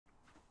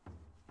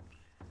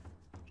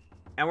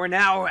And we're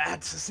now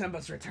at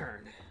Simba's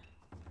return.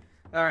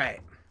 Alright.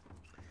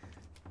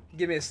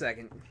 Give me a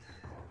second.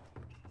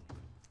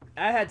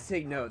 I had to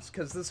take notes,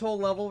 because this whole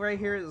level right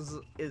here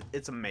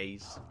it's a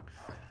maze.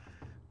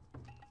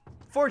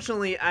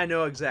 Fortunately, I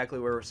know exactly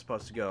where we're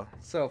supposed to go.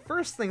 So,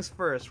 first things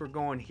first, we're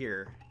going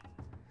here.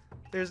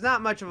 There's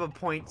not much of a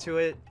point to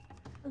it.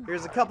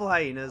 There's a couple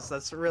hyenas,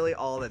 that's really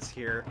all that's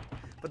here.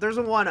 But there's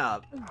a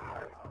 1-up.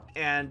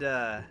 And,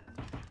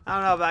 I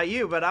don't know about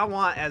you, but I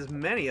want as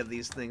many of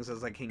these things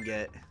as I can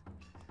get.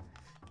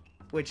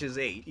 Which is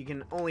 8. You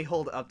can only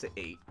hold up to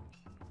 8.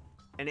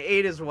 And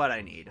 8 is what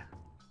I need.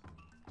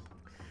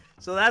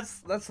 So that's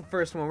the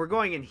first one. We're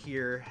going in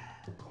here.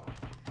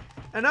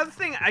 Another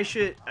thing I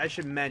should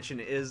mention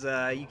is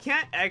you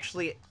can't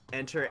actually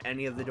enter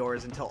any of the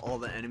doors until all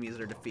the enemies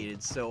are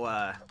defeated. So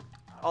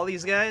all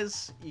these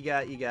guys, you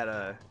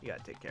gotta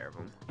take care of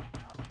them.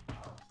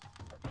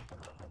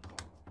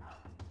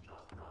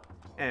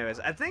 Anyways,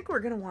 I think we're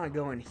gonna want to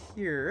go in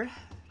here.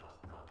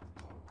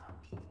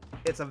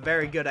 It's a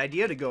very good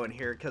idea to go in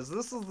here because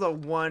this is the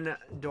one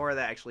door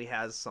that actually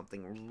has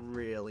something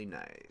really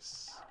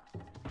nice.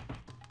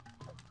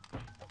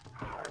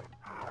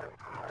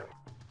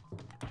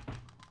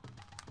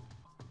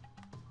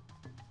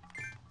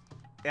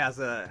 It has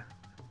a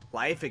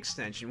life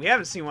extension. We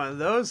haven't seen one of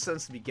those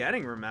since the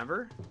beginning,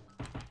 remember?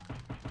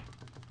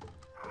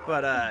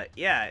 But,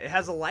 yeah, it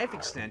has a life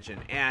extension.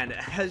 And,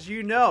 as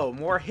you know,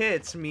 more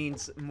hits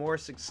means more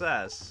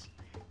success.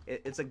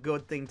 It's a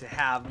good thing to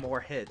have more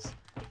hits.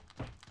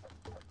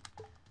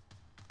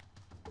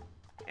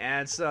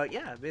 And so,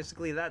 yeah,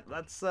 basically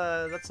that's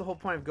the whole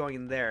point of going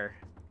in there.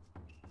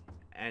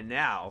 And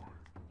now,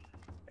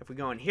 if we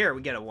go in here,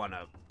 we get a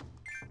 1-up.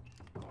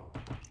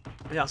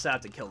 We also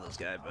have to kill this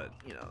guy, but,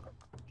 you know,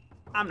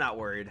 I'm not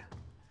worried.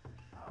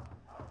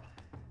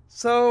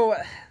 So,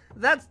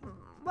 that's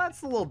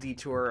a little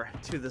detour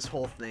to this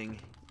whole thing.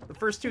 The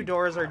first 2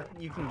 doors are,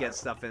 you can get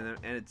stuff in them,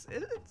 and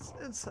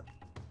it's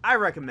I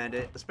recommend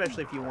it,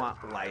 especially if you want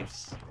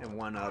lives and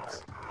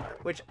 1-ups,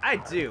 which I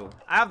do.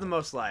 I have the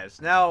most lives.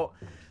 Now,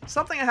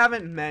 something I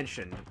haven't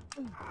mentioned,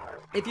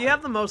 if you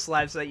have the most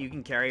lives that you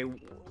can carry,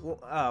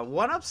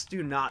 1-ups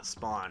do not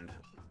spawn.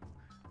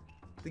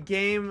 The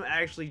game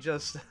actually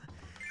just,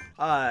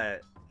 yeah,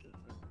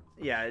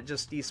 it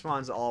just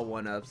despawns all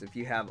 1-ups if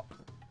you have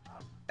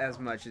as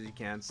much as you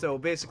can. So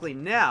basically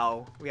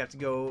now, we have to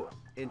go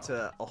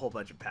into a whole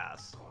bunch of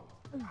paths.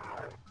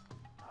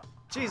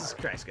 Jesus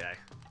Christ, guy.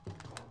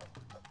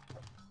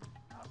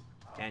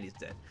 And he's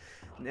dead.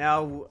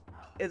 Now,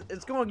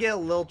 it's going to get a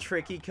little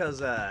tricky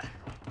because,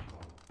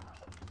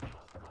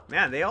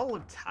 man, they all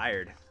look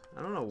tired.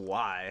 I don't know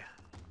why.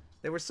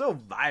 They were so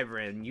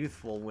vibrant and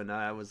youthful when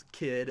I was a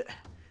kid.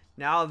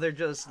 Now they're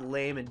just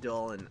lame and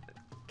dull. And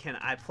can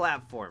I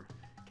platform?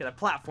 Can I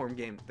platform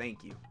game?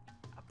 Thank you.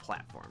 I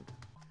platformed.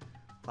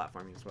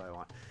 Platforming is what I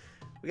want.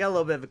 We got a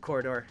little bit of a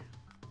corridor.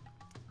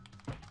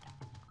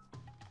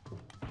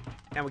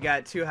 And we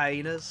got 2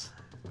 hyenas.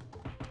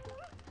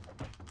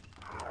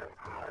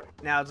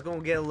 Now it's going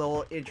to get a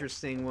little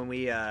interesting when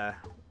we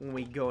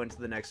go into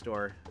the next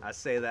door. I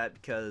say that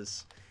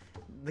because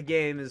the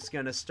game is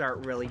going to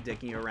start really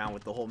dicking around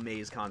with the whole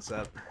maze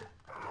concept.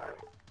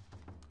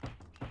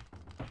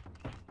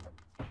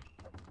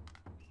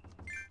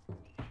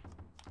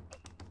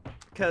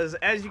 Because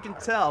as you can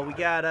tell, we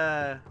got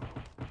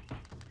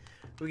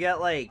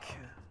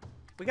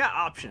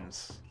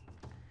options.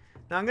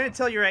 Now I'm going to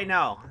tell you right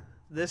now,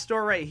 this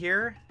door right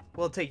here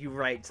will take you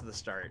right to the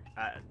start.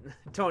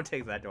 Don't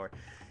take that door.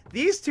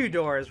 These 2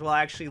 doors will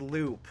actually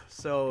loop,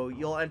 so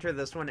you'll enter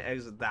this one,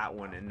 exit that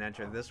one, and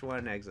enter this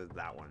one, exit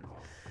that one.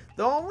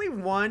 The only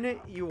one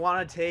you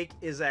want to take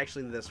is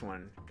actually this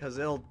one, because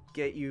it'll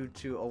get you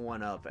to a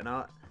 1-up,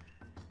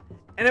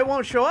 and it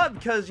won't show up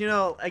because, you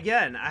know,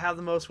 again, I have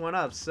the most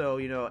 1-ups, so,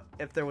 you know,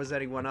 if there was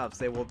any 1-ups,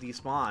 they will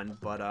despawn,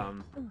 but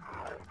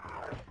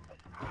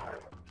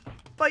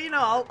you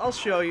know, I'll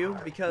show you,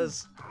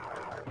 because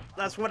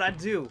that's what I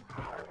do.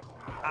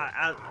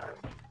 I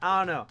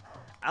don't know.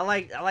 I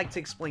like to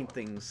explain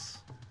things.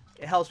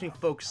 It helps me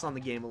focus on the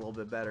game a little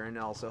bit better, and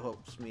it also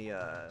helps me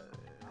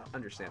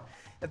understand.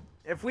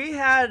 If we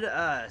had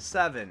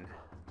 7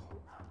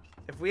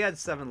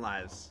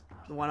 lives,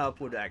 the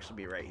 1-up would actually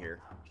be right here.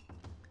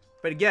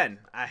 But again,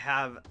 I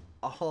have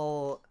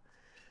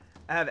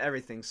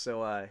everything,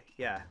 so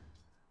yeah,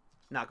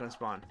 not gonna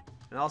spawn.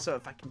 And also,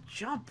 if I can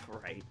jump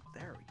right,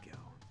 there we go.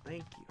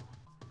 Thank you.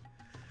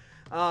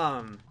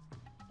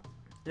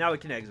 Now we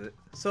can exit.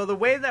 So the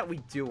way that we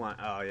do want...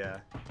 Oh, yeah.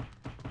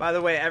 By the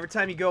way, every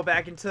time you go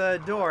back into a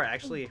door...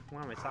 Actually,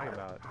 what am I talking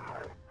about?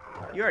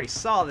 You already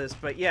saw this,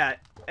 but yeah,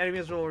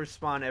 enemies will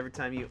respawn every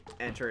time you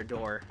enter a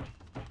door.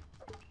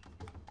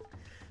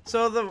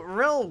 So the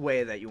real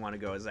way that you want to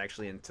go is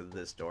actually into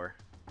this door.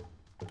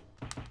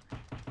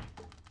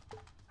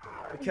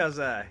 Because,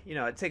 you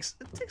know, it takes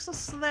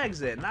us to the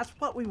exit, and that's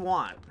what we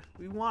want.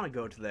 We want to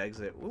go to the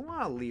exit. We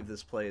want to leave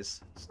this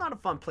place. It's not a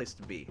fun place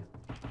to be.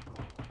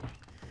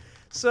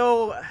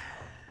 So,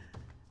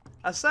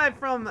 aside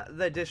from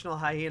the additional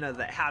hyena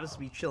that happens to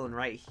be chilling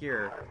right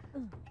here,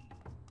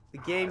 the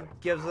game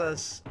gives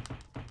us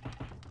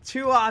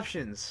two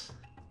options.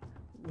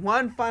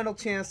 One final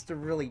chance to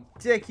really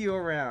dick you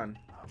around.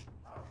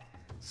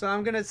 So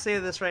I'm gonna say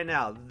this right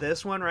now.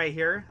 This one right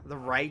here, the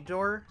right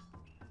door,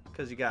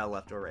 because you got a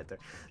left door right there.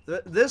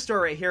 This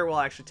door right here will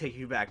actually take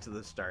you back to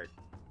the start.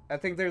 I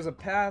think there's a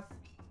path.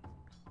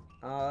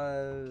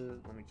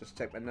 Let me just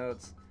check my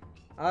notes.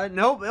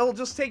 Nope, it'll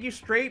just take you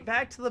straight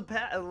back to the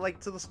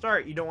to the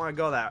start. You don't want to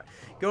go that way.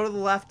 Go to the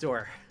left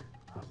door.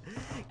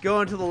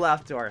 Go into the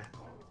left door.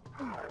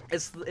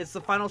 It's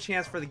the final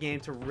chance for the game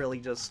to really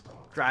just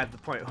drive the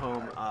point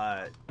home.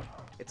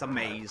 It's a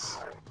maze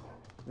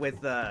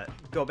with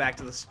go back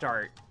to the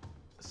start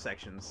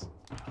sections.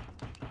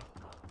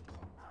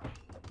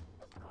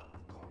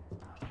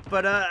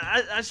 But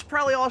I should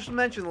probably also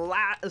mention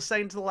the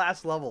second to the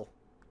last level.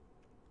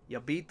 You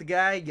beat the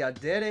guy, you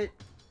did it.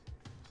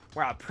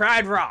 We're on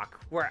Pride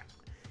Rock. And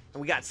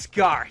we got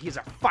Scar. He's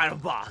our final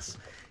boss.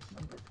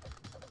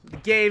 The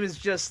game is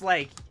just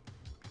like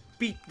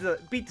beat the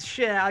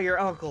shit out of your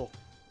uncle.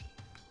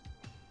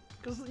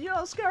 Cause you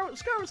know Scar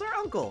was our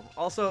uncle.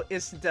 Also,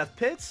 instant death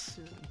pits,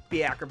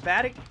 be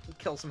acrobatic,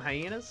 kill some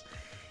hyenas.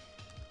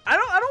 I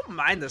don't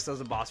mind this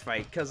as a boss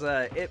fight because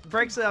it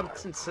breaks it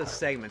up into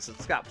segments.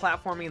 It's got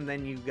platforming, and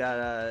then you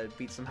gotta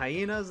beat some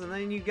hyenas, and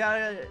then you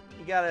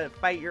gotta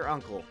fight your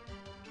uncle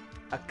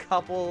a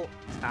couple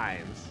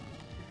times.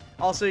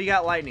 Also, you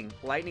got lightning.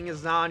 Lightning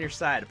is not on your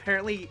side.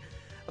 Apparently,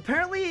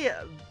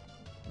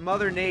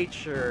 Mother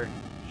Nature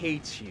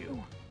hates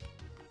you.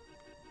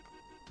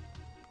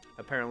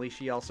 Apparently,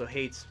 she also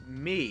hates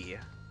me.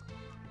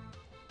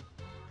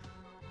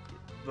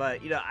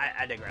 But you know,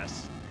 I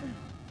digress.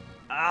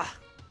 I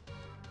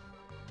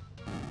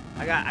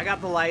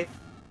got the life.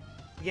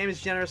 The game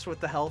is generous with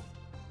the health.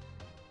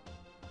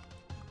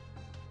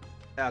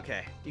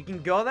 Okay, you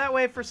can go that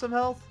way for some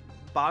health.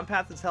 Bottom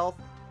path is health.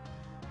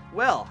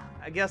 Well,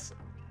 I guess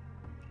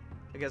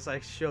I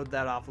showed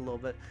that off a little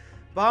bit.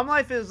 Bottom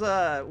life is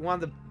one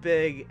of the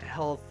big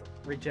health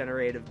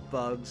regenerative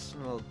bugs.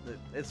 Well,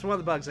 it's one of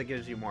the bugs that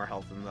gives you more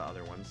health than the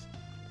other ones.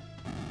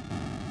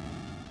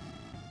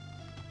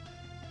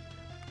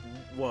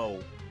 Whoa.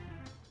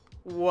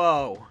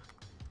 Whoa.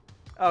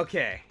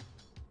 Okay.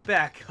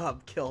 Back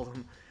up, killed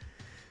him.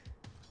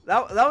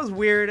 That was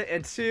weird,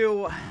 and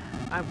two,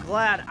 I'm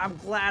glad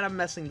I'm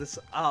messing this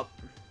up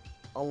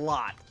a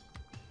lot.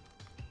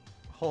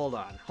 Hold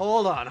on.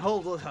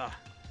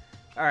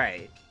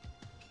 Alright.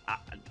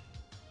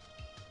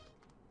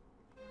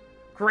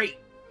 Great.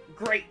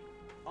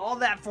 All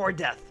that for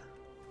death.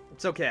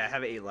 It's okay, I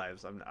have 8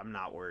 lives. I'm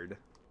not worried.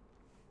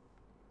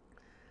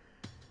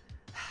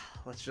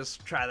 Let's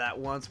just try that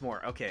once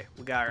more. Okay,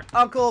 we got our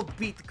uncle,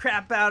 beat the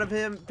crap out of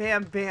him.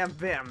 Bam, bam,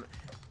 bam.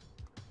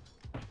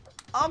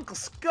 Uncle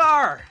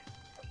Scar!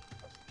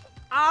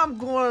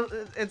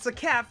 It's a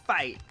cat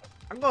fight.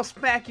 I'm gonna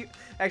smack you.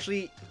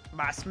 Actually,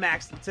 my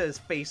smacks to his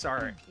face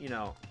are, you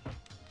know,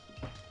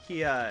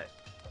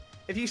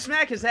 if you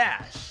smack his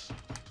ass,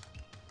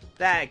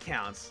 that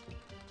counts.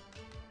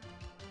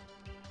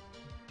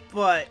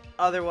 But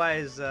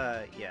otherwise,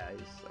 yeah,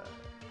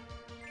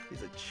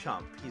 he's a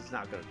chump. He's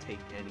not gonna take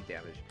any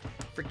damage.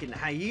 Freaking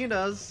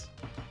hyenas!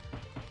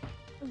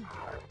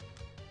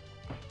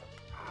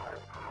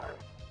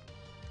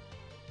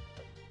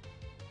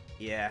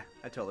 Yeah,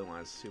 I totally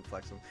want to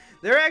suplex them.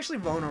 They're actually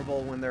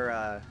vulnerable when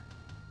they're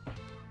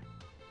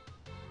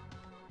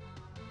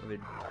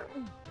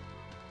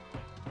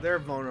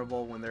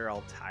vulnerable when they're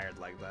all tired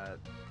like that.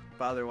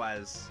 But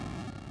otherwise,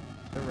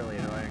 they're really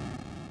annoying.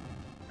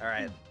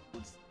 Alright,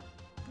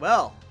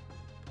 well,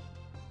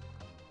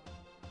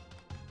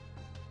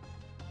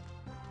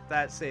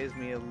 that saves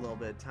me a little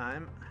bit of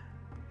time.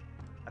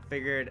 I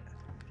figured,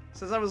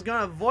 since I was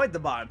gonna avoid the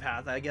bottom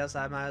path, I guess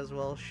I might as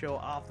well show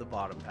off the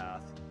bottom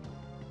path.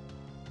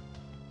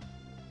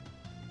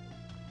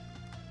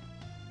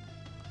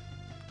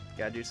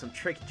 Gotta do some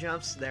tricky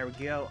jumps. There we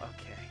go.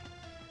 Okay.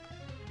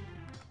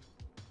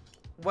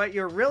 What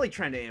you're really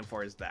trying to aim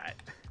for is that.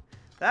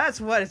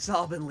 That's what it's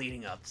all been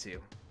leading up to.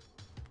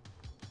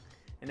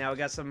 And now we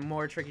got some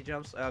more tricky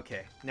jumps.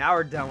 Okay. Now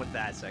we're done with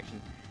that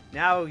section.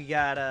 Now we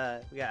got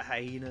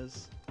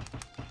hyenas.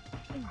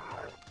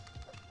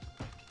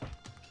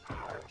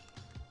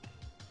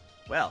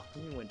 Well,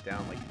 we went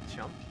down like a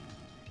chump.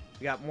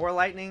 We got more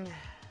lightning.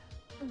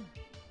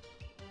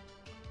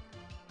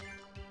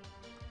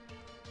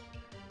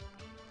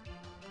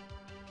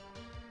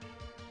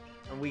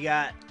 And we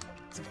got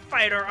to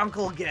fight our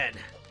uncle again.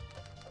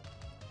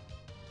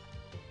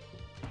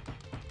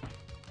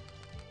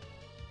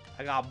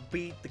 I gotta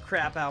beat the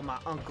crap out of my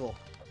uncle.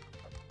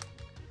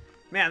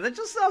 Man, that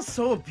just sounds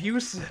so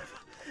abusive.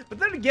 But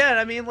then again,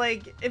 I mean,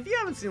 like, if you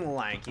haven't seen The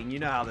Lion King, you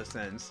know how this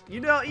ends.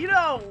 You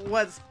know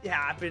what's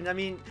happened. I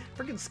mean,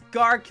 freaking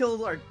Scar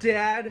killed our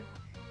dad.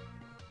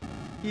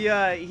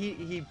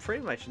 He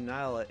pretty much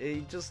annihilated.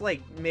 He just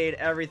like made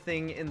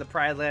everything in the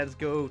Pride Lands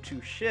go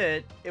to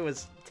shit. It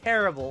was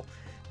terrible,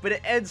 but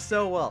it ends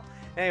so well.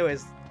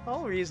 Anyways, The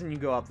whole reason you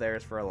go up there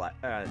is for a life.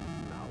 Not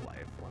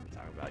life. What am I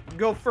talking about? You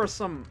go for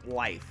some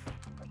life.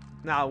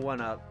 Not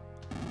one up.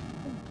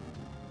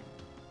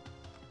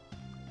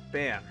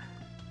 Bam.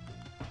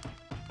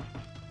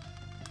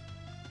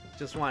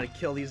 Just want to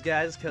kill these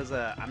guys because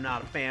I'm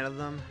not a fan of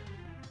them.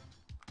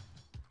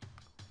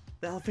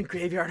 The elephant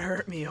graveyard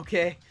hurt me,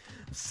 okay?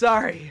 I'm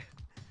sorry.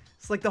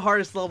 It's like the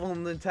hardest level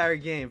in the entire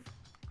game.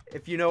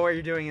 If you know what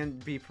you're doing,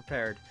 and be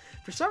prepared.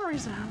 For some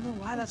reason, I don't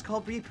know why that's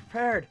called Be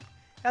Prepared.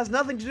 It has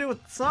nothing to do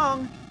with the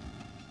song.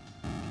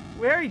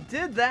 We already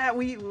did that.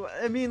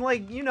 I mean,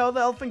 like, you know, the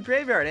elephant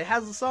graveyard. It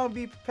has the song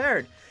Be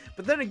Prepared.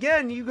 But then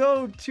again, you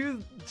go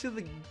to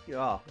the...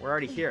 Oh, we're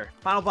already here.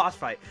 Final boss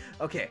fight.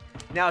 Okay,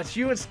 now it's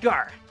you and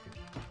Scar.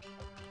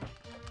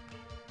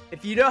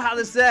 If you know how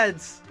this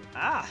ends...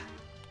 Ah,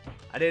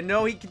 I didn't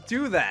know he could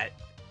do that.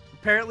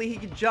 Apparently he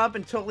can jump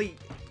and totally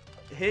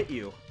hit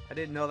you. I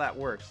didn't know that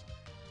works.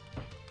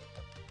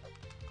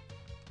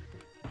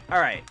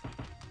 Alright.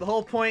 The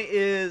whole point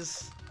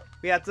is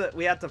we have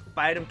to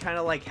fight him kind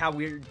of like how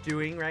we're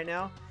doing right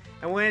now.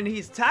 And when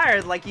he's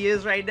tired, like he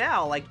is right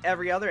now, like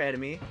every other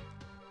enemy,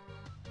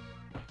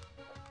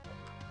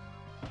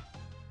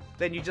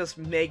 then you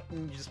just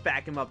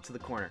back him up to the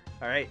corner.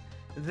 Alright?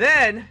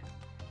 Then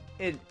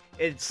in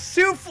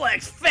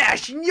suplex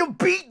fashion, you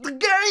beat the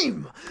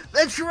game!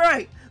 That's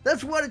right!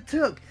 That's what it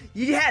took!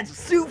 You had to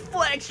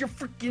suplex your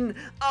freaking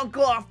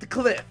uncle off the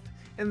cliff!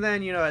 And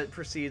then, you know, it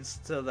proceeds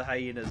to the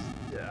hyenas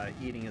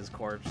eating his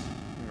corpse.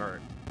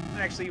 Or,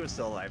 actually, he was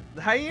still alive.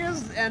 The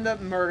hyenas end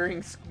up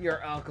murdering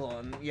your uncle,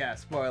 and yeah,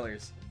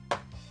 spoilers.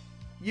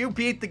 You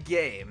beat the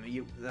game.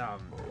 You,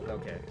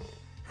 okay.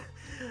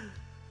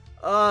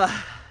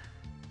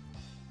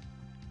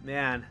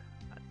 Man.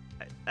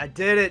 I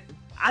did it.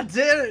 I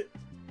did it!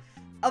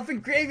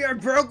 Elephant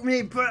Graveyard broke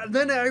me, but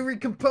then I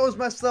recomposed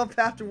myself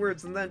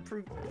afterwards, and then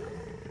proved...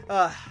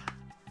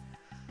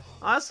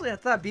 Honestly, I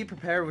thought Be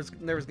Prepared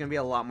there was gonna be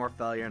a lot more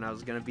failure, and I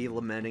was gonna be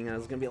lamenting, and I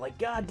was gonna be like,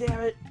 God damn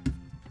it!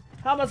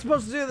 How am I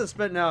supposed to do this?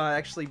 But no,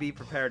 actually, Be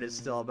Prepared is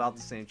still about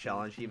the same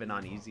challenge, even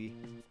on easy.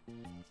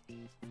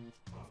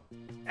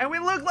 And we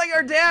look like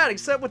our dad,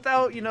 except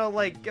without, you know,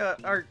 like,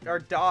 our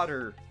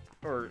daughter.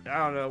 Or, I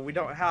don't know, we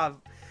don't have...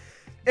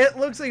 It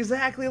looks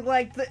exactly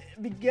like the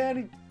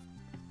beginning.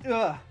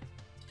 Ugh.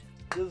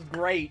 This is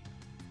great.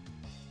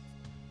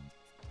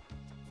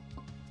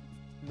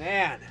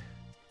 Man.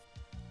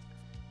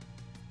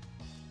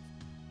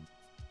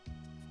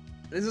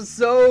 This is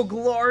so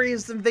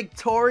glorious and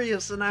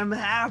victorious, and I'm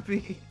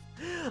happy.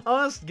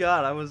 Honest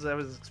God, I was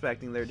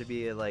expecting there to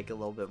be like a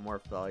little bit more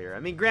failure. I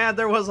mean, granted,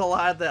 there was a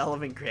lot at the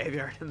elephant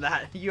graveyard, and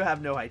that you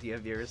have no idea,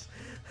 viewers.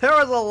 There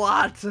was a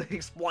lot to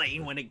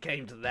explain when it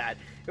came to that.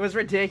 It was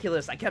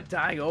ridiculous. I kept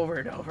dying over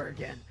and over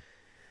again.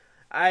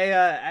 I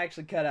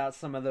actually cut out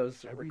some of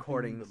those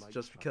recordings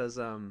just because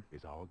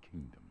is our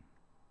kingdom.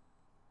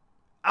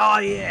 Oh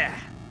yeah,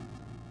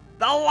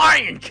 the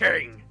Lion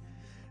King.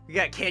 We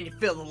got Can You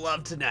Feel the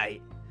Love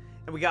Tonight,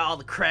 and we got all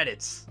the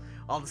credits,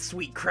 all the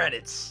sweet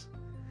credits.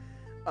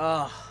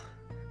 Oh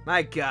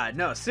my God,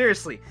 no,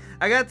 seriously.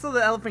 I got to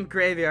the elephant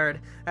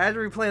graveyard. I had to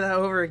replay that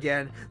over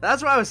again.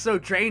 That's why I was so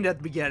drained at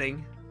the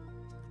beginning.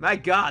 My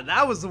God,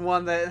 that was the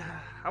one that.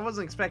 I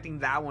wasn't expecting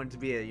that one to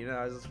be it, you know,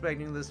 I was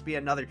expecting this to be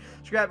another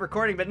scrap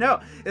recording, but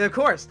no, of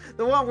course,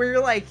 the one where you're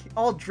like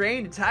all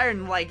drained and tired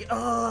and like,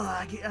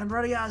 oh, I'm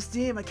running out of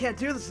steam, I can't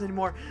do this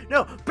anymore.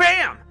 No,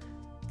 BAM!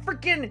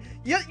 Freaking,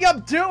 you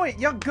do it!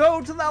 You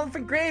go to the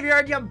elephant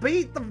graveyard, you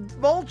beat the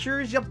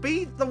vultures, you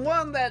beat the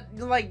one that,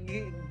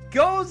 like,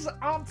 goes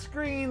off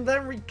screen,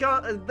 then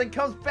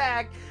comes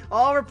back,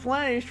 all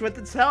replenished with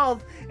its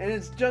health, and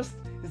it's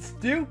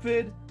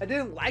stupid. I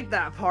didn't like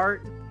that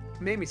part.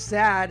 Made me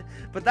sad,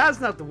 but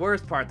that's not the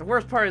worst part. The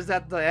worst part is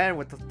at the end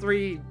with the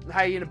 3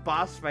 hyena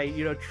boss fight,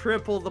 you know,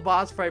 triple the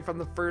boss fight from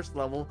the first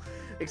level,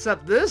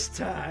 except this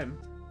time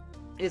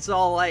it's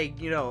all like,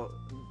 you know,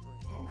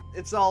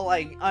 it's all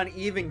like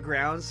uneven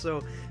ground,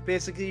 so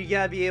basically you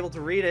gotta be able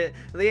to read it.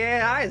 The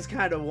AI is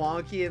kind of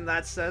wonky in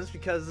that sense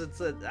because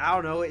it's I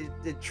don't know,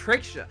 it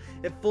tricks you,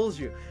 it fools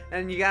you,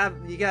 and you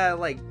gotta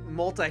like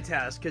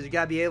multitask because you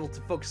gotta be able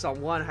to focus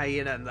on one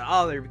hyena and the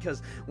other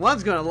because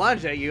one's gonna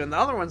lunge at you and the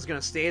other one's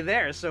gonna stay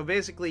there. So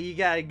basically you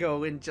gotta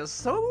go in just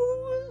so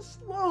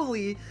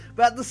slowly,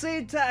 but at the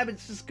same time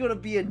it's just gonna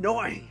be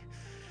annoying.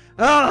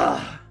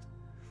 Ugh.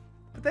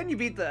 But then you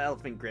beat the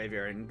elephant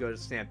graveyard and go to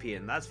Stampede,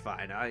 and that's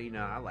fine. You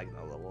know, I like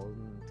that level.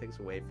 It takes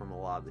away from a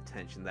lot of the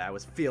tension that I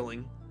was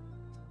feeling.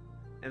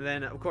 And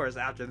then, of course,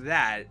 after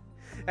that,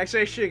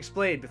 actually, I should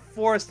explain.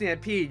 Before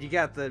Stampede, you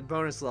got the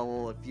bonus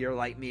level if you're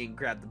like me and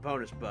grab the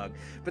bonus bug.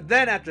 But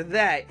then after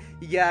that,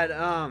 you got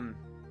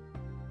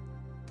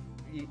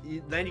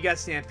then you got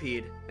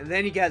Stampede, and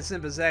then you got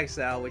Simba's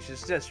Exile, which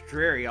is just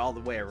dreary all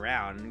the way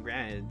around. And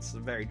granted, it's a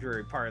very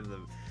dreary part of the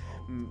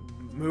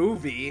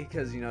movie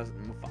because, you know,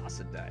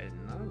 Mufasa died,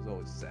 and that was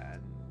always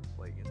sad.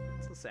 Like,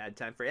 it's a sad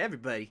time for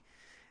everybody.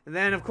 And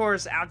then, of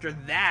course, after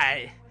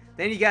that,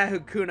 then you got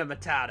Hakuna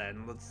Matata,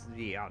 and let's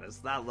be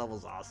honest, that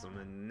level's awesome.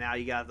 And now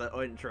you got the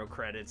intro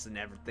credits and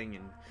everything,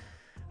 and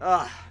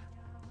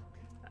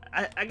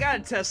I gotta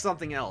test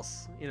something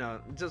else. You know,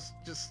 just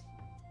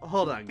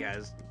hold on,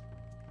 guys.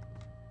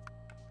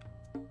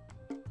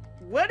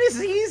 What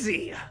is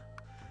easy?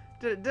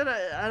 Did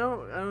I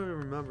don't even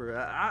remember.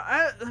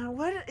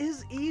 What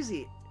is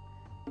easy?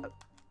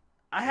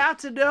 I have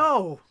to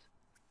know.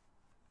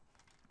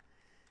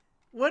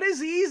 What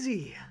is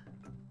easy?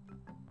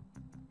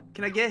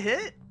 Can I get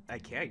hit? I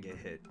can't get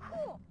hit.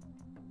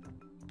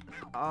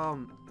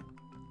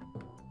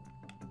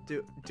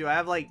 Do I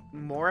have like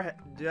more?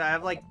 Do I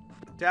have like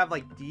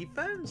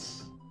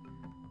defense?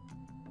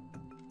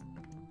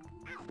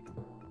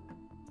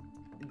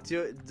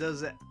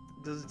 Does it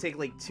take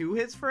like 2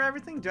 hits for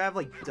everything? Do I have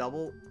like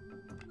double?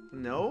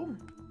 No.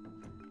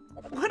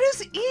 What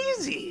is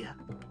easy?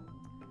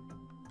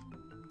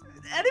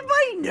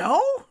 Anybody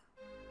know?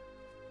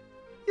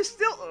 You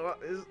still?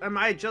 Am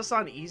I just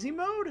on easy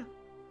mode?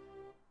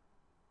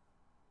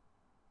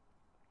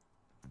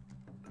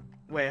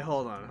 Wait,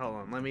 hold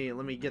on. Let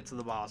me get to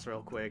the boss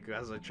real quick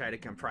as I try to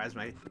comprise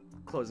my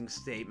closing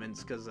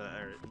statements, cause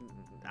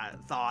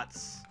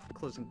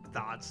closing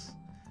thoughts.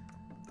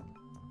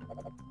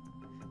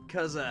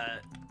 Cause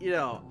you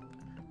know,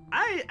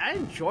 I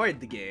enjoyed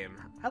the game.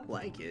 I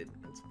like it.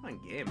 It's a fun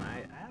game.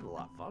 I had a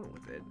lot of fun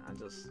with it.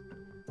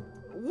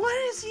 What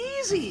is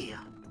easy?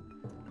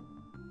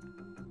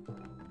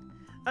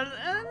 And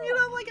you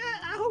know, like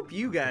I hope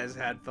you guys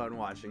had fun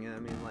watching it. I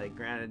mean, like,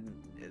 granted,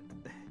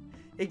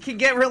 it can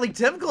get really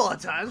difficult at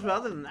times, but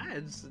other than that,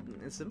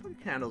 it simply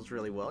handles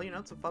really well. You know,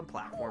 it's a fun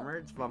platformer.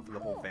 It's fun for the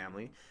whole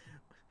family.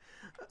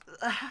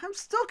 I'm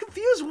still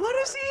confused. What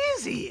is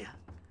easy?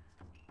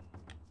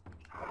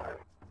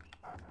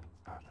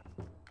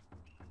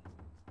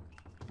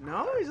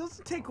 No, he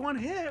doesn't take 1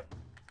 hit.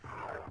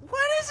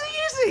 What is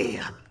easy?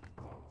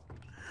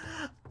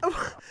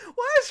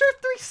 Why is there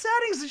 3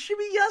 settings? It should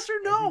be yes or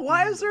no.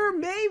 Why is there a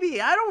maybe?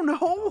 I don't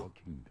know.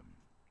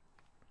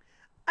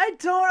 I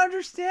don't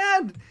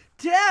understand.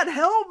 Dad,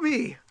 help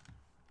me.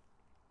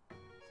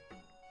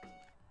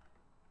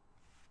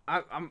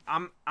 I'm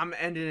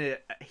ending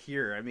it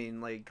here. I mean,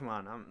 like, come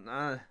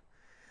on.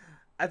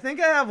 I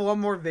think I have one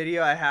more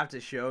video I have to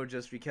show,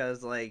 just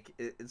because, like,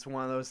 it's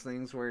one of those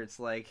things where it's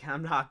like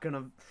I'm not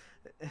gonna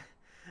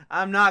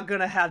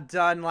have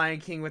done Lion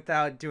King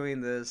without doing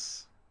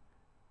this,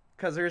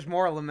 cause there's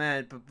more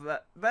Lament.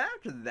 But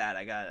after that,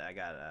 I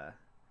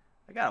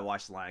gotta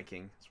watch Lion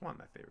King. It's one of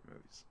my favorite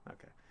movies.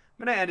 Okay,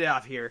 I'm gonna end it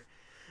off here.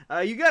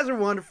 You guys are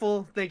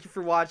wonderful. Thank you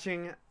for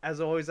watching.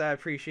 As always, I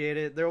appreciate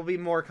it. There will be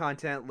more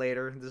content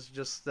later. This is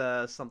just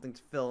something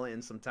to fill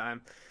in some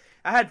time.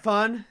 I had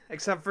fun,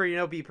 except for, you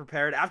know, be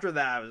prepared. After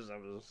that,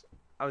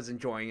 I was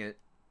enjoying it.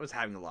 I was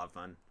having a lot of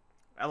fun.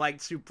 I liked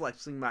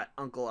suplexing my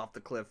uncle off the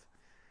cliff.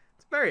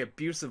 It's a very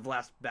abusive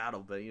last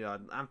battle, but, you know,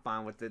 I'm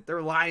fine with it.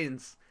 They're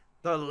lions.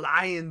 They're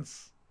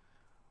lions.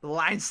 The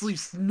lion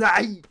sleeps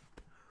tonight.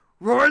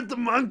 Roar at the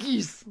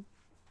monkeys.